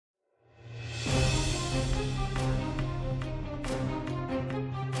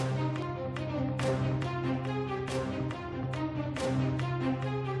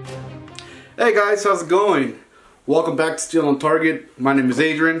Hey guys, how's it going? Welcome back to Steel on Target. My name is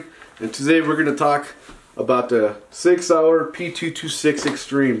Adrian, and today we're going to talk about the Sig Sauer p226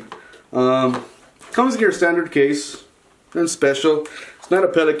 Extreme. Comes in your standard case, nothing special. It's not a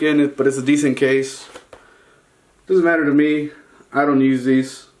Pelican, but it's a decent case. Doesn't matter to me. I don't use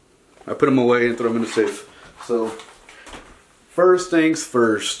these. I put them away and throw them in the safe. So, first things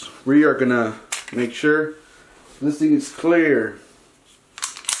first, we are going to make sure this thing is clear.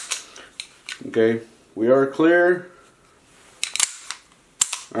 Okay, we are clear.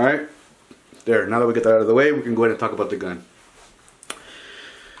 Alright, there, now that we get that out of the way, we can go ahead and talk about the gun.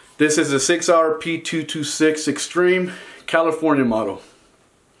 This is a Sig Sauer p226 Extreme California model.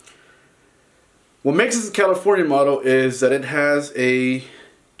 What makes this a California model is that it has a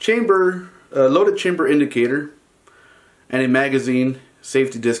loaded chamber indicator and a magazine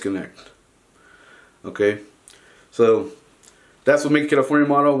safety disconnect. Okay, so that's what makes a California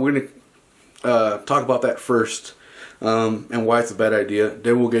model. We're going to talk about that first and why it's a bad idea.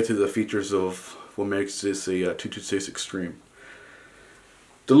 Then we'll get to the features of what makes this a 226 Extreme.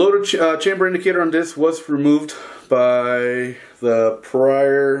 The loaded chamber indicator on this was removed by the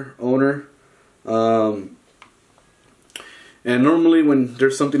prior owner. And normally when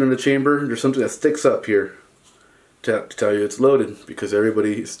there's something in the chamber, there's something that sticks up here to tell you it's loaded, because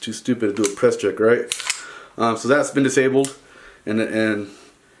everybody is too stupid to do a press check, right? So that's been disabled, and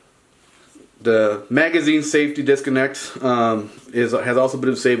the magazine safety disconnect has also been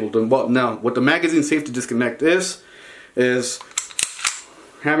disabled. And now, what the magazine safety disconnect is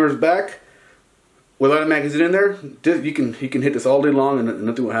hammers back without a magazine in there. You can hit this all day long and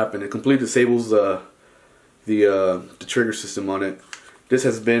nothing will happen. It completely disables the trigger system on it. This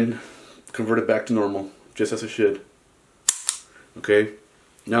has been converted back to normal, just as it should. Okay.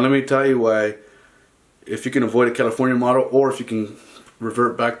 Now let me tell you why, if you can avoid a California model, or if you can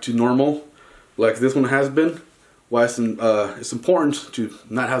revert back to normal, like this one has been, why it's important to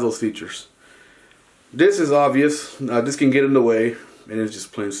not have those features. This is obvious. This can get in the way, and it's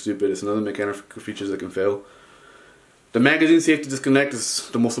just plain stupid. It's another mechanical feature that can fail. The magazine safety disconnect is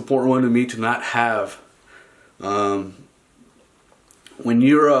the most important one to me to not have. When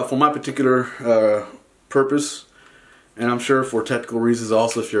you're, for my particular purpose, and I'm sure for technical reasons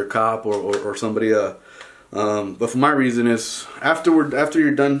also, if you're a cop or somebody, but for my reason is, after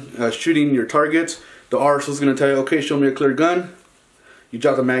you're done shooting your targets, the RSO is going to tell you, okay, show me a clear gun. You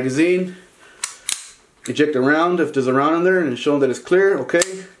drop the magazine, eject a round if there's a round in there, and show them that it's clear. Okay,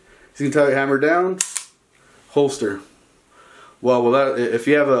 he's going to tell you hammer down, holster. Well, if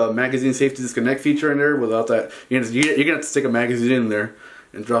you have a magazine safety disconnect feature in there, without that, you're going to have to stick a magazine in there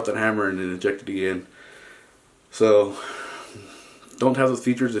and drop that hammer and then eject it again. So don't have those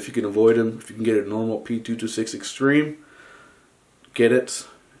features if you can avoid them. If you can get a normal p226 Extreme, get it.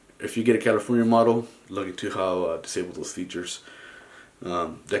 If you get a California model, look into how disable those features.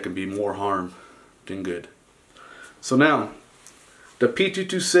 That can be more harm than good. So now, the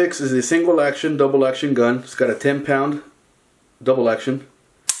p226 is a single action, double action gun. It's got a 10-pound double action,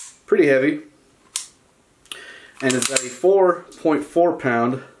 pretty heavy, and it's got a 4.4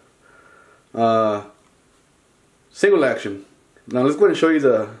 pound single action. Now let's go ahead and show you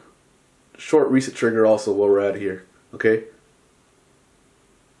the short reset trigger also while we're at here. Okay,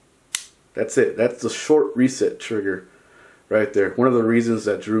 that's it. That's the short reset trigger right there. One of the reasons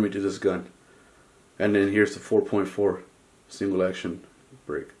that drew me to this gun. And then here's the 4.4 single action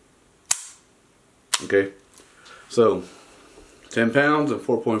break. Okay, so 10 pounds and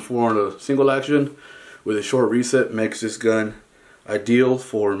 4.4 on a single action with a short reset makes this gun ideal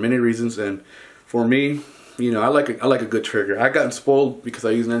for many reasons. And for me, you know, I like a good trigger. I gotten spoiled because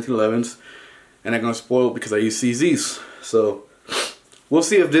I use 1911s, and I got spoiled because I use CZs. So we'll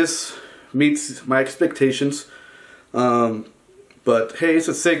see if this meets my expectations. But hey, it's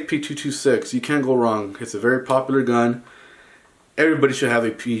a Sig p226. You can't go wrong. It's a very popular gun. Everybody should have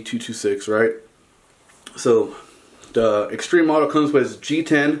a p226, right? So the Extreme model comes with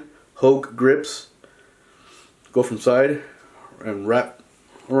G10 Hogue grips. Go from side and wrap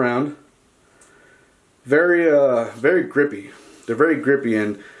around. Very grippy. They're very grippy,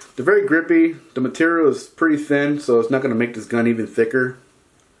 and they're very grippy. The material is pretty thin, so it's not going to make this gun even thicker.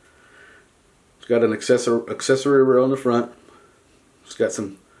 It's got an accessory rail in the front. It's got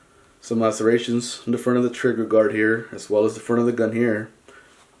some lacerations in the front of the trigger guard here, as well as the front of the gun here,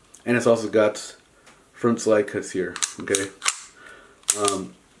 and it's also got front slide cuts here. Okay, it's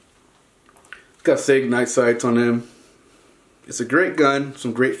got Sig night sights on them. It's a great gun,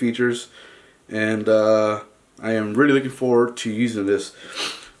 some great features. And I am really looking forward to using this.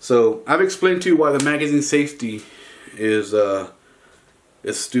 So I've explained to you why the magazine safety is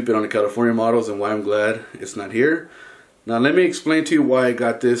is stupid on the California models and why I'm glad it's not here. Now let me explain to you why I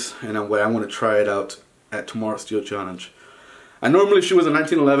got this and why I'm going to try it out at tomorrow's Steel Challenge. I normally shoot with a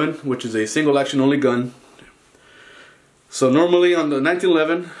 1911, which is a single action only gun. So normally on the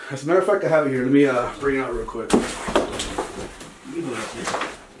 1911, as a matter of fact I have it here, let me bring it out real quick. This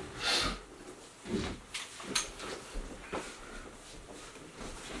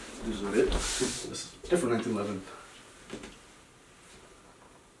is not it. This is a different 1911.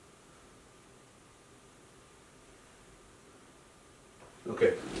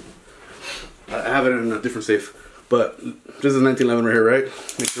 Okay, I have it in a different safe, but this is 1911 right here, right?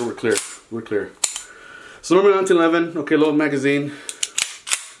 Make sure we're clear. We're clear. So normally 1911, okay, load magazine,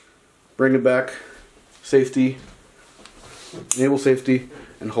 bring it back, safety, enable safety,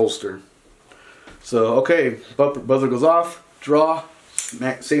 and holster. So okay, buzzer goes off, draw,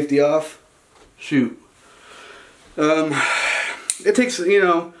 safety off, shoot. It takes, you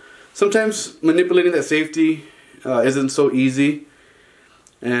know, sometimes manipulating that safety isn't so easy.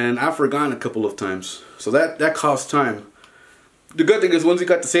 And I've forgotten a couple of times, so that costs time. The good thing is once you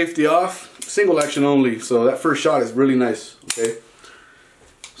got the safety off, single action only, so that first shot is really nice. Okay,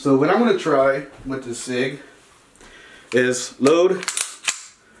 so what I'm going to try with this Sig is load.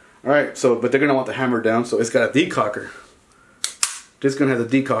 Alright, so but they're going to want the hammer down, so it's got a decocker. This gun has a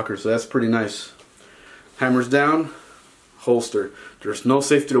decocker, so that's pretty nice. Hammers down, holster. There's no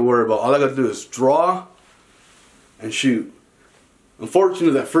safety to worry about. All I got to do is draw and shoot.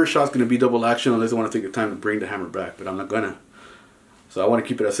 Unfortunately, that first shot's going to be double action unless I want to take the time to bring the hammer back, but I'm not gonna. So I want to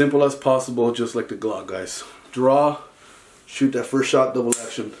keep it as simple as possible, just like the Glock, guys. Draw, shoot that first shot, double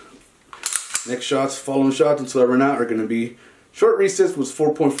action. Next shots, following shots until I run out are going to be short recess with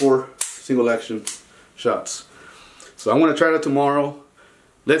 4.4 single action shots. So I'm going to try that tomorrow.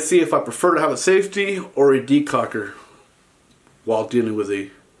 Let's see if I prefer to have a safety or a decocker while dealing with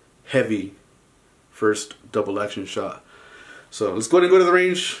a heavy first double action shot. So let's go ahead and go to the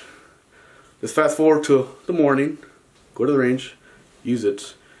range. Let's fast forward to the morning. Go to the range, use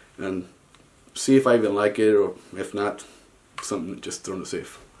it, and see if I even like it, or if not, something just throw in the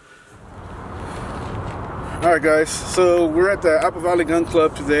safe. Alright guys, so we're at the Apple Valley Gun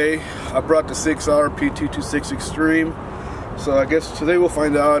Club today. I brought the Sig Sauer p226 Extreme. So I guess today we'll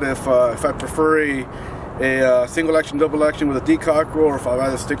find out if I prefer a single action, double action with a decocker, or if I'd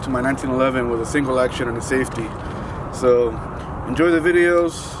rather stick to my 1911 with a single action and a safety. So enjoy the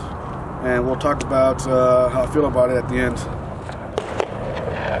videos, and we'll talk about how I feel about it at the end.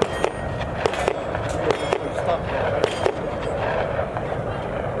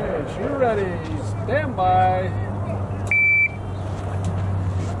 Okay, shooter ready, stand by.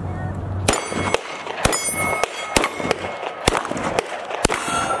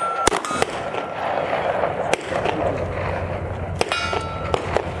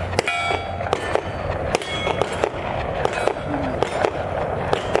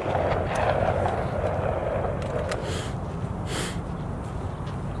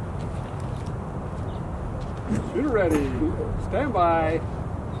 Shooter ready, stand by.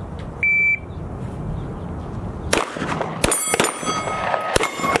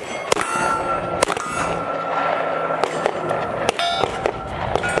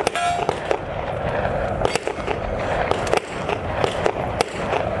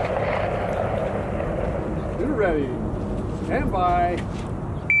 Shooter ready, stand by.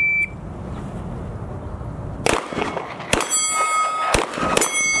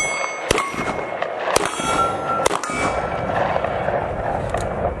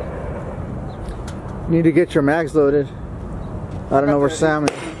 You need to get your mags loaded. I don't know where Sam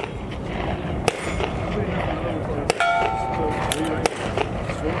is.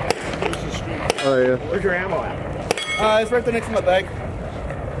 Oh yeah. Where's your ammo at? It's right there next to my bag.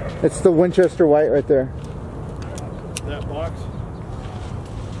 It's the Winchester white right there. That box.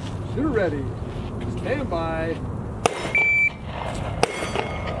 Shooter ready, stand by.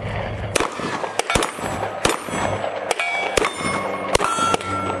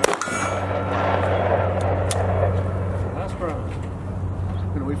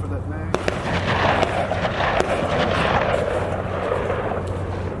 Gonna wait for that mag.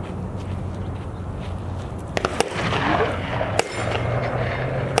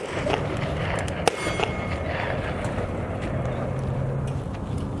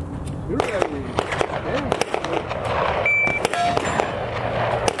 You're ready.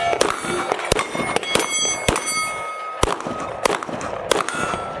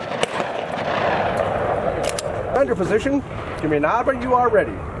 Find your position. Give me a nod when you are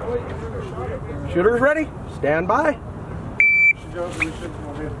ready. Shooters ready? Stand by.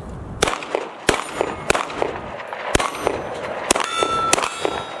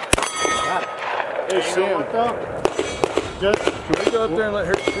 Hey, Sam. Just, can we go up there and let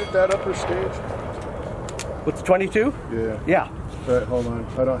her shoot that upper stage? With the 22? Yeah. Yeah. All right, hold on.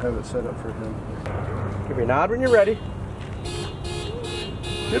 I don't have it set up for him. Give me a nod when you're ready.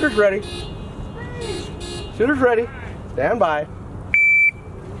 Shooter's ready. Shooter's ready. Stand by.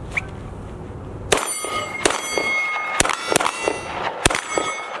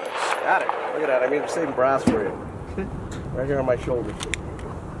 Got it. Look at that. I made the same brass for you. Right here on my shoulder.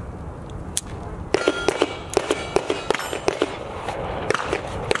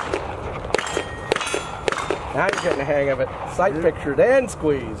 Now you're getting the hang of it. Sight picture, then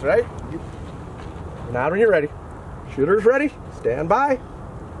squeeze, right? Now when you're ready. Shooter's ready. Stand by.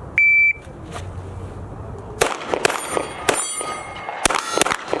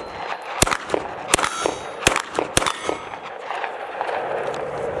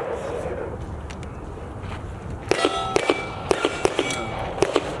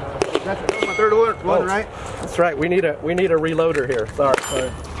 That's my third one, right? That's right. We need a reloader here. Sorry.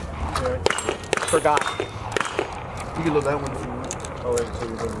 Forgot. You can load that one if you want. Oh, wait, so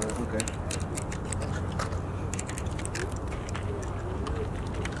you're doing that. Okay.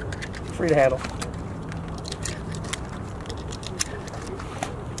 Free to handle.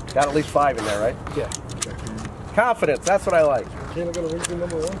 Got at least 5 in there, right? Yeah. Confidence. That's what I like. Can I go to region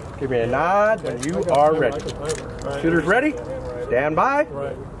number 1? Give me a nod when you are ready. Right. Shooter's ready. Stand by.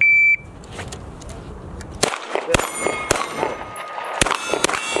 Right.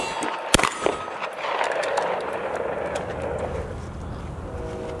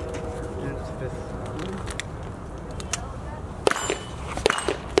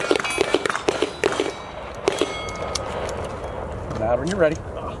 Nod when you're ready.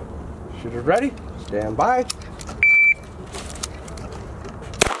 Shooter's ready. Stand by.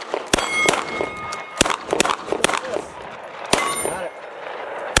 Got it.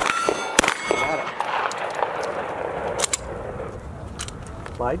 Got it.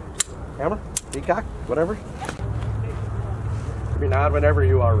 Slide. Hammer. Decock. Whatever. Give me a nod whenever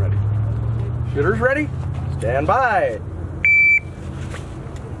you are ready. Shooter's ready. Stand by.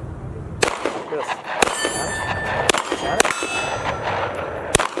 This. Got it.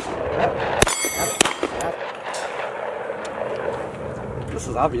 This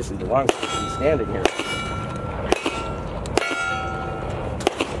is obviously the wrong person standing here.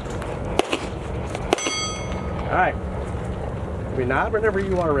 All right. We nod whenever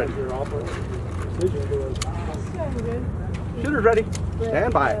you are ready. Shooter's ready.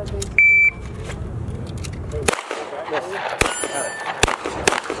 Stand by. Yes. Got it.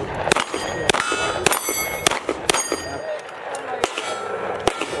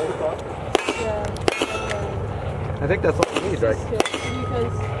 I think that's all we need, right?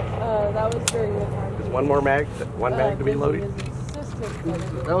 Because that was during the time. Just one more mag, one mag to be loaded.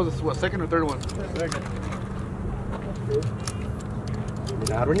 That was what, second or third one? Second.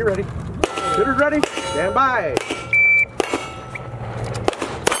 Nod when you're ready. Shooter's ready. Stand by.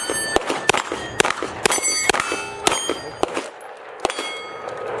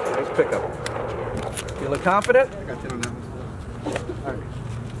 Nice pickup. Feeling confident? I got 10 on that one. All right.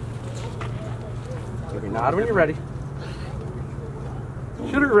 Give me a nod when you're ready.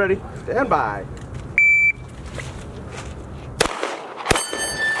 Shooter's ready. Stand by.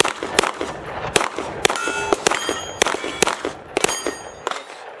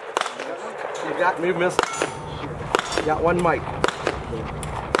 You got me missing. You got one mic.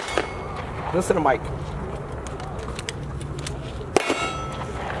 Missing a mic.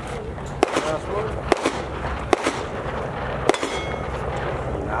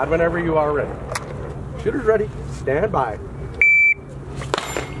 Nod whenever you are ready. Shooter's ready. Stand by.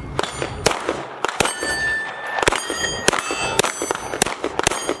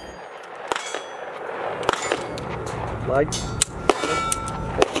 Slide.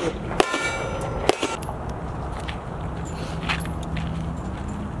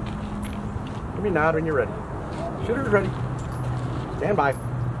 Give me a nod when you're ready. Shooter's ready. Stand by.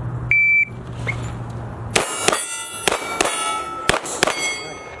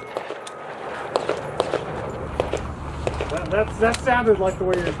 That sounded like the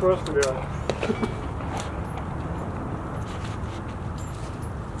way you're supposed to do it.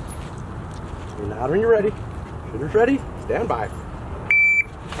 Give me a nod when you're ready. Shooter's ready. Stand by.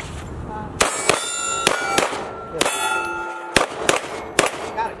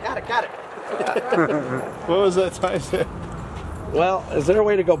 Got it. What was that time? Well, is there a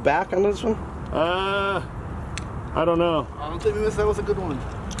way to go back on this one? I don't know. I don't think that was a good one.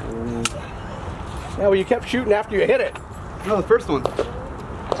 Yeah, well, you kept shooting after you hit it. No, the first one.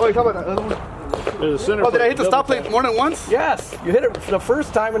 Oh, you talking about that other one? center Oh, did I hit the double stop plate tap. more than once? Yes, you hit it the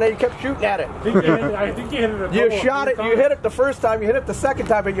first time and then you kept shooting at it. I think you hit it. You shot it, you hit it the first time, you hit it the second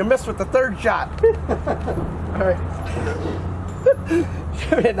time, and you missed with the third shot. All right.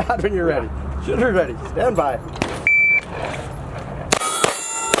 Shoot it out when you're ready. Shooter ready. Stand by.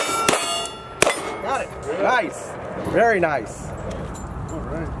 Got it. Nice. Very nice. All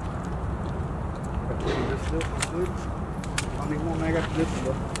right.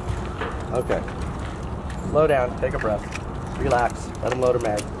 Okay. Slow down. Take a breath. Relax. Let him load a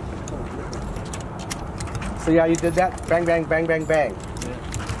mag. See how you did that? Bang, bang, bang, bang, bang.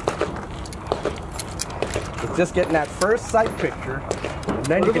 It's just getting that first sight picture, and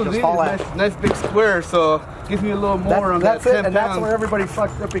then you can just haul at it. Nice big square, so gives me a little more on That's that 10 it, and that's pounds. where everybody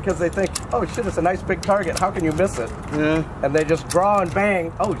fucked up because they think, oh shit, it's a nice big target. How can you miss it? Yeah. And they just draw and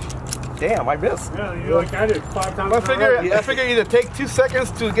bang. Oh, damn, I missed. Yeah, you like I did 5 times. I figure either take 2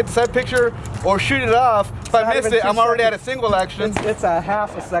 seconds to get the side picture or shoot it off. If I not miss even it, 2 I'm already at a seconds. single action. It's a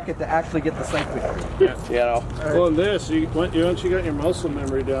half a second to actually get the sight picture. Yeah. You know? Well, in this, once you got your muscle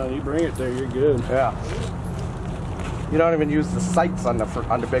memory down, you bring it there, you're good. Yeah. You don't even use the sights on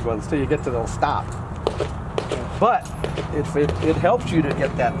the big ones till you get to the stop. But it helps you to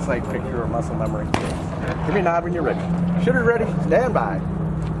get that sight picture or muscle memory. Give me a nod when you're ready. Shooter ready. Stand by.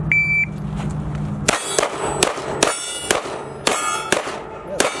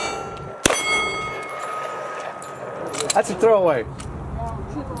 That's a throwaway.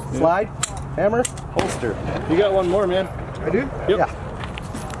 Slide, hammer, holster. You got one more, man. I do? Yep.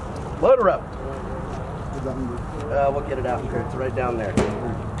 Yeah. Load her up. We'll get it out here. It's right down there.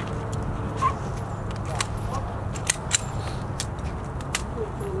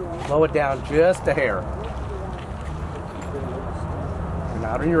 Slow it down just a hair.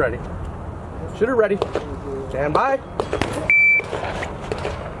 Now when you're ready. Shooter ready. Stand by.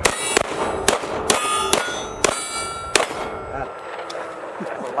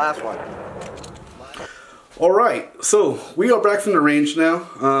 That's the last one. All right, so we are back from the range now.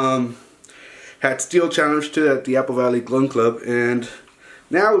 Had steel challenge to at the Apple Valley Gun Club, and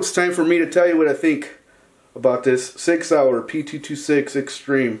now it's time for me to tell you what I think about this Sig Sauer p226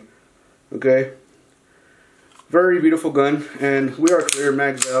 Extreme. Okay, very beautiful gun, and we are clear,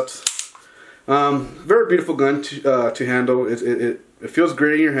 mags out. Very beautiful gun to handle. It feels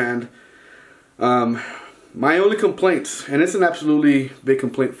great in your hand. My only complaint, and it's an absolutely big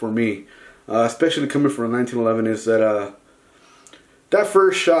complaint for me, especially coming from a 1911, is that that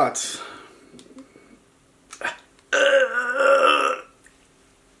first shot.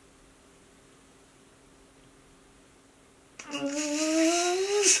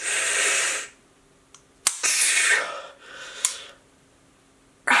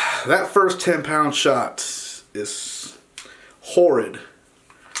 That first 10-pound shot is horrid.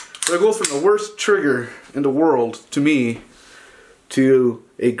 So it goes from the worst trigger in the world to me to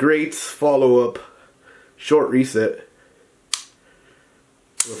a great follow-up short reset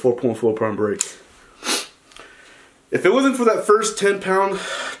with a 4.4 pound break. If it wasn't for that first 10-pound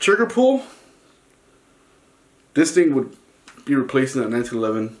trigger pull, this thing would be replacing that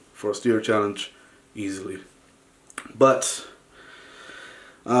 1911 for a steel challenge easily. But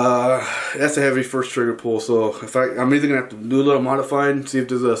that's a heavy first trigger pull, so I'm either gonna have to do a little modifying, see if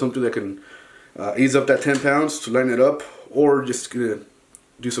there's something that can ease up that 10 pounds to line it up, or just gonna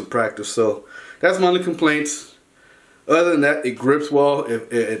do some practice. So that's my only complaints. Other than that, it grips well.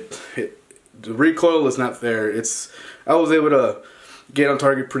 The recoil is not there. I was able to get on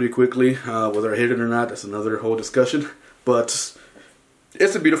target pretty quickly. Whether I hit it or not, that's another whole discussion. But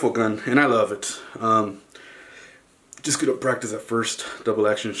it's a beautiful gun, and I love it. Just gonna practice that first double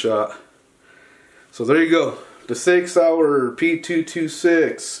action shot. So there you go, the Sig Sauer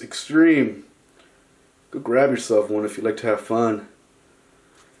p226 Extreme. Go grab yourself one if you like to have fun.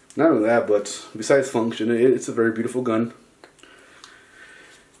 Not only that, but besides function, it's a very beautiful gun.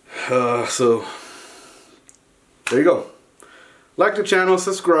 So there you go. Like the channel,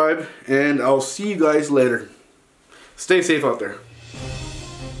 subscribe, and I'll see you guys later. Stay safe out there.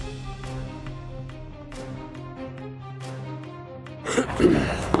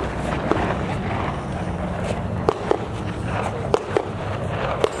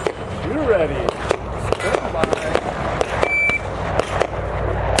 You're ready.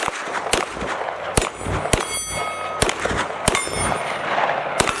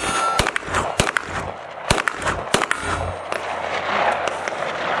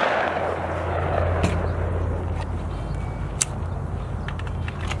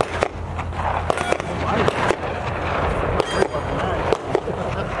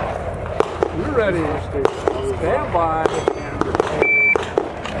 You're ready. Stand by.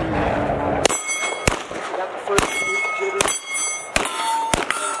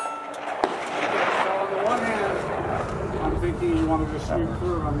 screw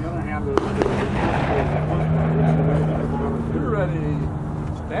through. On the other hand, You're ready.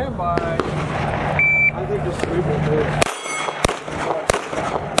 Stand by. I think the screw will do it.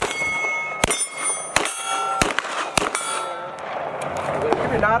 Give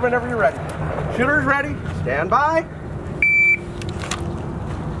me a nod whenever you're ready. Shooter's ready. Stand by.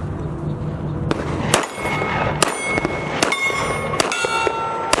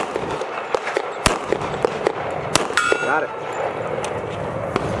 Got it.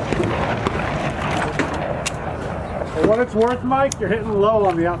 For what it's worth, Mike, you're hitting low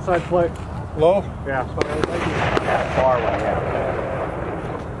on the outside plate. Low? Yeah. Far one, yeah.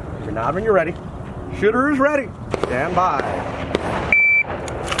 Give me a nod when you're ready. Shooter is ready. Stand by.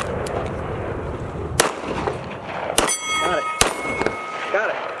 Got it. Got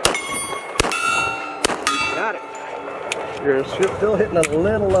it. Got it. You're still hitting a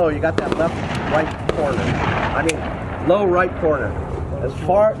little low. You got that left, right corner. I mean, low right corner. As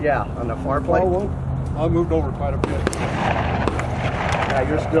far, yeah, on the far plate. I moved over quite a bit. Yeah,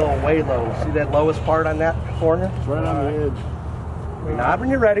 you're still way low. See that lowest part on that corner? It's right on the edge. Nod when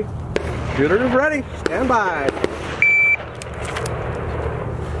you're ready. Shooter is ready. Stand by.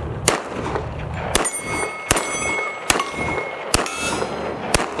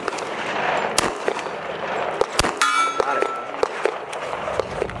 Got it.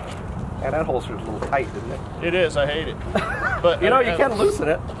 Yeah, that holster's a little tight, isn't it? It is. I hate it. But You know, you can loosen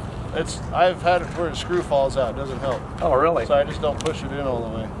it. I've had it where the screw falls out. It doesn't help. Oh, really? So I just don't push it in all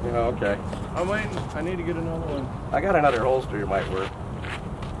the way. Yeah, okay. I'm waiting. I need to get another one. I got another holster you might work.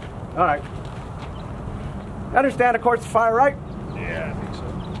 All right. Understand the course to fire, right? Yeah, I think so.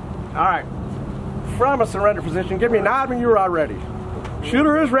 All right. From a surrender position, give me a nod when you are ready.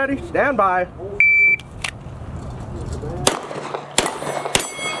 Shooter is ready. Stand by.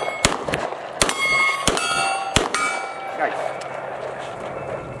 Nice.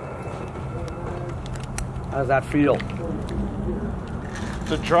 How does that feel?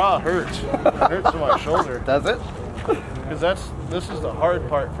 The draw hurts. It hurts to my shoulder. Does it? Because this is the hard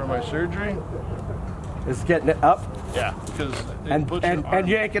part for my surgery. It's getting it up Yeah, because and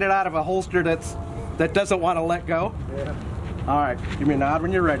yanking it out of a holster that doesn't want to let go. Yeah. All right, give me a nod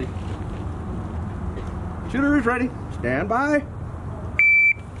when you're ready. Shooter is ready. Stand by.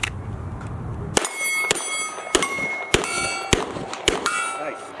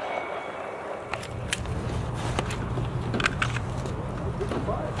 Nice.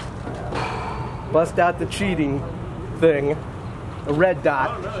 Bust out the cheating thing, the red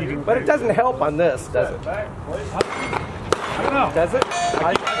dot. But it doesn't help on this, does it? I don't know. Does it?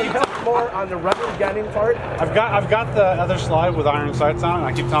 It helps more on the rubber gunning part. I've got the other slide with iron sights on, and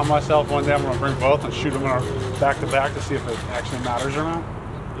I keep telling myself one day I'm going to bring both and shoot them back to back to see if it actually matters or not.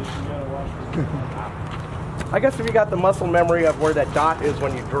 I guess if you got the muscle memory of where that dot is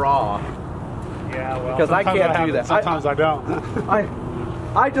when you draw. Yeah, well, Because I can't do that. Sometimes I don't.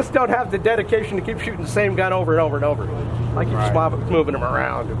 I just don't have the dedication to keep shooting the same gun over and over and over. I keep moving them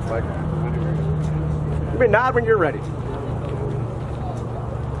around. It's like, give me a nod when you're ready.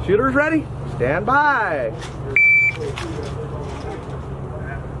 Shooter's ready. Stand by.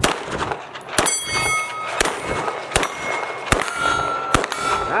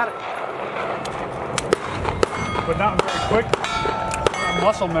 Got it. But not very quick.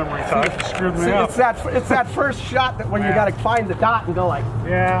 Muscle memory type screwed me See, up. it's that first shot that when you got to find the dot and go like,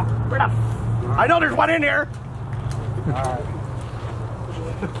 Yeah. where the I know there's one in here. All right.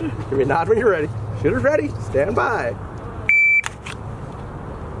 Give me a nod when you're ready. Shooter's ready. Stand by.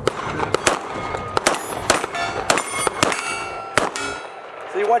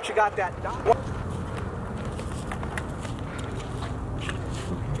 See, once you got that dot.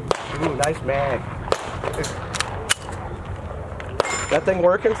 Ooh, nice mag. That thing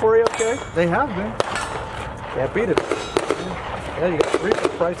working for you okay? They have been. Can't beat it. Yeah, you got the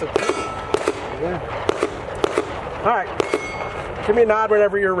price of two. Yeah. All right. Give me a nod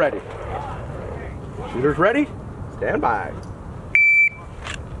whenever you're ready. Shooter's ready. Stand by.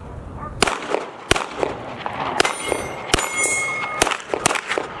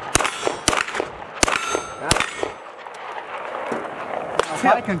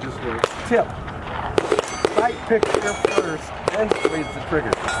 I can just wait. Tip. Sight picture first, then squeeze the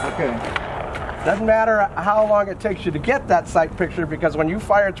trigger. Okay. Doesn't matter how long it takes you to get that sight picture, because when you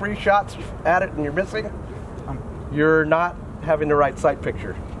fire 3 shots at it and you're missing, you're not having the right sight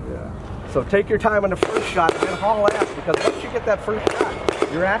picture. Yeah. So take your time on the first shot and then haul ass, because once you get that first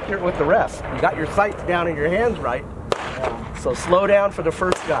shot, you're accurate with the rest. You got your sights down in your hands right. Yeah. So slow down for the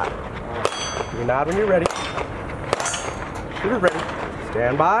first shot. You nod when you're ready. Shooter ready.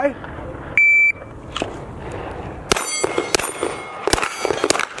 Stand by.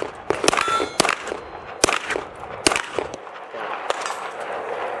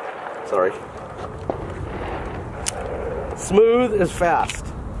 Sorry. Smooth is fast.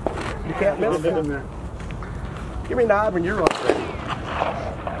 You can't miss it. Give me a nod when you're ready.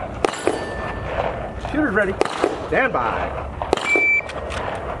 Shooter's ready. Stand by.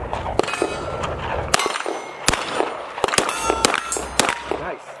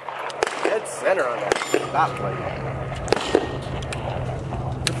 Nice. Dead center on that dot plate.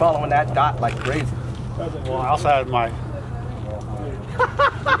 You're following that dot like crazy. Well, I also had my...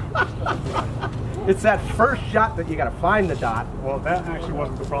 It's that first shot that you gotta find the dot. Well, that actually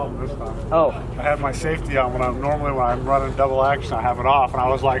wasn't the problem this time. Oh. I had my safety on when I'm running double action, I have it off, and I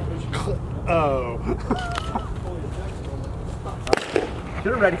was like, oh.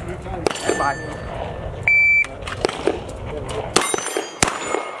 Shooter ready. Stand by.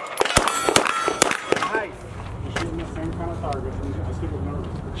 Nice. You're shooting the same kind of target. I still get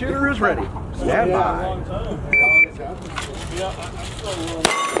nervous. Shooter is ready. Stand by.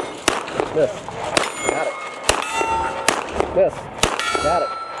 Miss. Got it. Miss. Got it.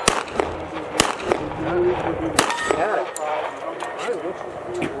 Got it.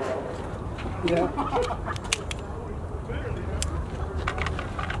 Yeah.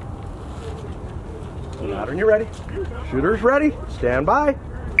 Not when you're ready. Shooter's ready. Stand by.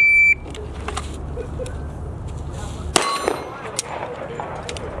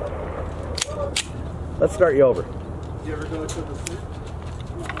 Let's start you over. You ever go to the suit?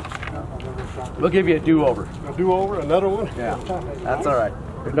 We'll give you a do-over. A do-over? Another one? Yeah, that's all right.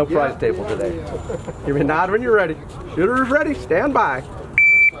 There's no prize table today. Give me a nod when you're ready. Shooter's ready. Stand by.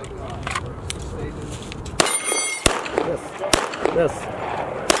 Miss. Miss.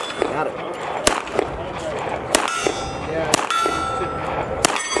 Got it.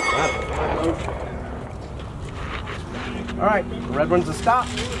 Got it. All right, the red one's a stop.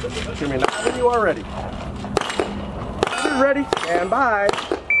 Give me a nod when you are ready. Shooter's ready. Stand by.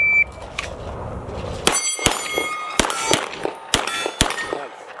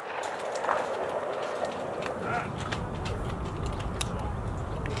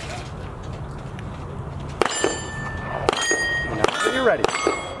 You're ready.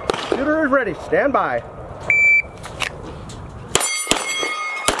 Shooter is ready. Stand by.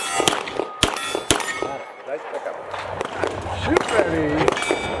 Nice pickup. Shoot ready.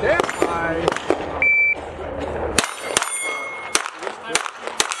 Stand by.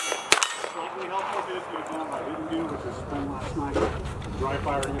 Slightly helpful is what I didn't do, which is spend last night dry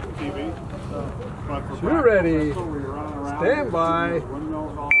firing at the TV. But for Shooter ready. where you're running around, Stand by.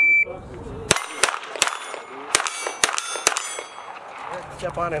 windmills, all that stuff.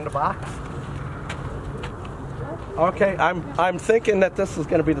 Step on in the box. Okay, I'm thinking that this is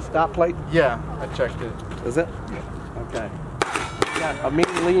going to be the stop plate. Yeah, I checked it. Is it? Okay. Got a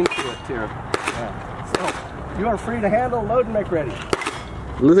mean lean to it here. Yeah. So you are free to handle, load, and make ready.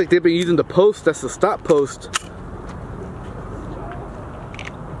 It looks like they've been using the post. That's the stop post.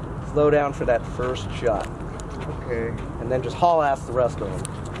 Slow down for that first shot, Okay. and then just haul ass the rest of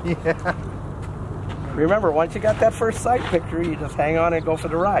them. Yeah. Remember, once you got that first sight picture, you just hang on and go for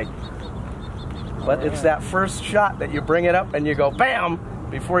the ride. But it's that first shot that you bring it up and you go BAM!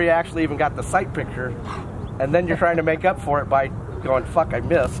 Before you actually even got the sight picture. And then you're trying to make up for it by going, fuck, I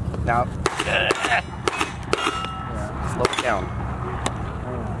missed. Now, slow it down.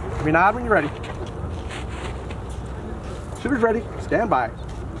 Give me a nod when you're ready. Shooter's ready. Stand by.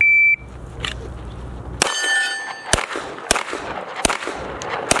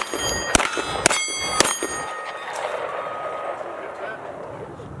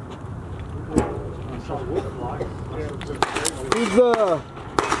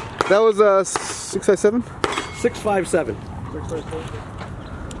 That was 657? 657.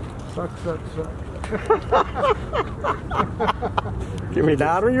 Suck. Give me a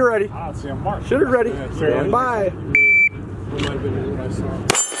nod when you're ready. I don't see a mark. Shooter's ready. Stand by.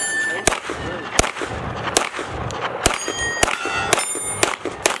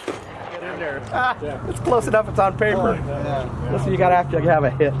 Get in there. It's close enough. It's on paper. Listen, you gotta actually have a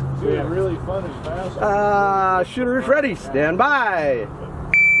hit. Yeah, really fun and fast. Shooter is ready. Stand by.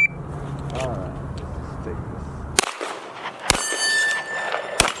 Alright.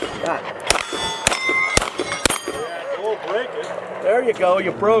 Got it. We'll break it. There you go.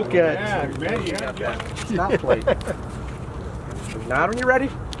 You broke it. Yeah, man, you have that. Stop plate. Nod when you're ready.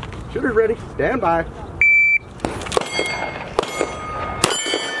 Shooter's ready. Stand by.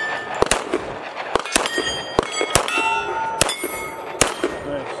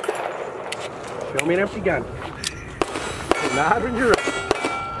 Show me an empty gun. Nod when you're ready.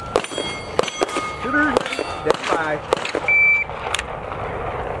 Shooter's ready. Stand by.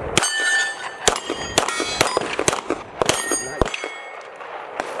 Nice.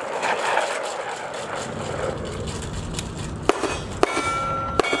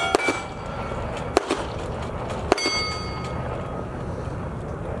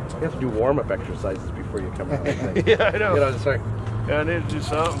 You have to do warm-up exercises before you come out. Yeah, I know. You know, just like, Yeah, I need to do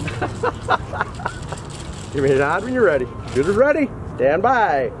something. give me a nod when you're ready. Shooter's ready. Stand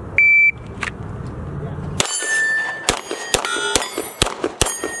by.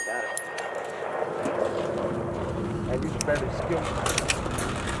 Got it. And you're fairly skilled.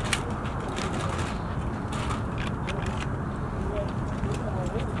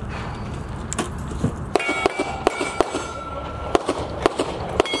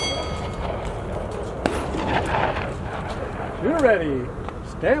 You're ready.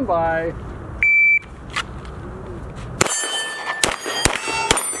 Stand by.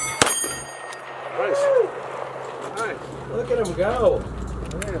 Nice. Nice. Look at him go.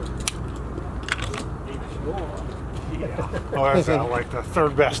 Oh, that's like the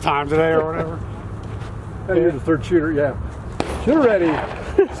third best time today or whatever. Hey, you're the third shooter, yeah. Shooter ready.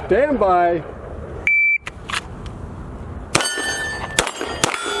 Stand by.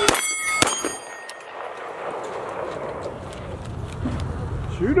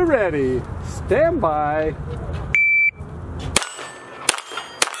 Shooter ready. Stand by.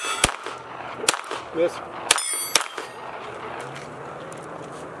 Yes.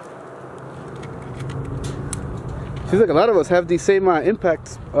 Seems like a lot of us have these same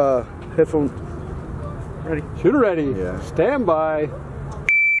impact headphones. Ready. Shooter ready. Yeah. Stand by.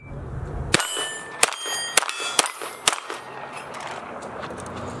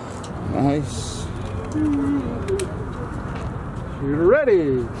 Nice. Shooter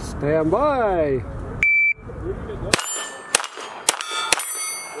ready. Stand by.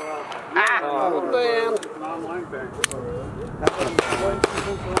 Oh, man. An online thing.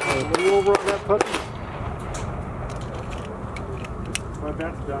 What are you over on that puppy? But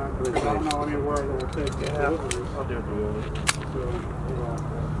that's done. I don't know anywhere that will take the delivery. I'll do it for you. So,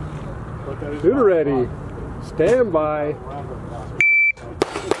 but that is Shooter ready. Stand by.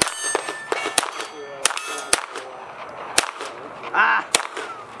 Ah!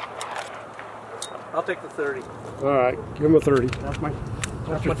 I'll take the 30. All right, give him a 30.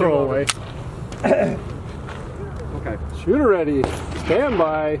 That's your throwaway. Okay. Shooter ready. Stand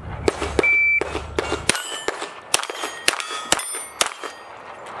by.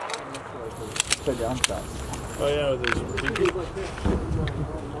 Stay down fast. Oh yeah, there's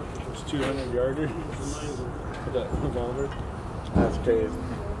 200 yarder. That revolver. That's crazy.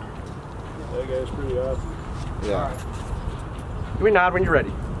 That guy's pretty awesome. Yeah. Give me a nod when you're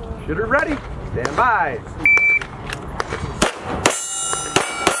ready. Shooter ready. Stand by.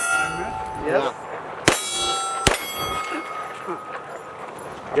 Yes.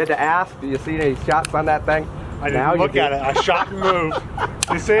 You had to ask, do you see any shots on that thing? I didn't look at it. I shot and moved.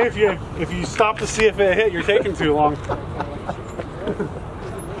 They say if you stop to see if it hit, you're taking too long.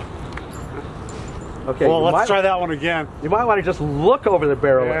 Okay. Well, let's try that one again. You might want to just look over the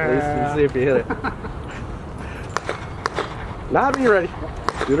barrel at least and see if you hit it. Nod when you're ready.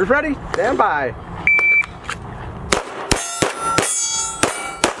 Shooter's ready. Stand by.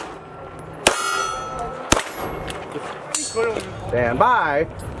 Stand by.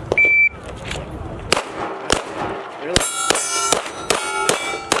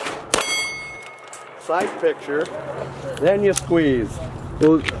 Side picture. Then you squeeze.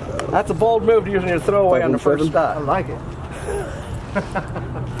 Well, That's a bold move to use in your throwaway on the first I shot. like it.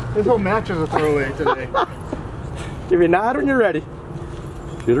 This whole match is a throwaway today. Give me a nod when you're ready.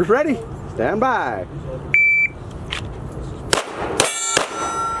 Shooter's ready. Stand by.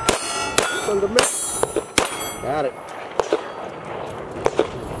 Got it.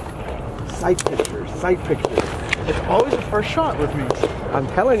 Sight picture, sight picture. It's always the first shot with me. I'm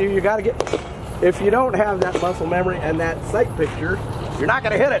telling you, you gotta get, if you don't have that muscle memory and that sight picture, you're not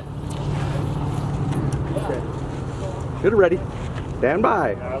gonna hit it. Okay. Shooter ready. Stand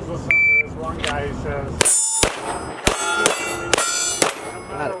by. I was listening to this one guy who says,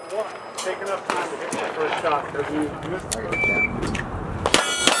 Got it. take enough time to hit your first shot because you missed the first shot.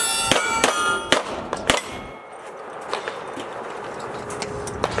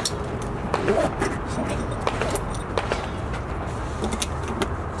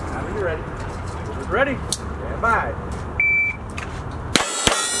 Now when you're ready. Shooter's ready. Stand by.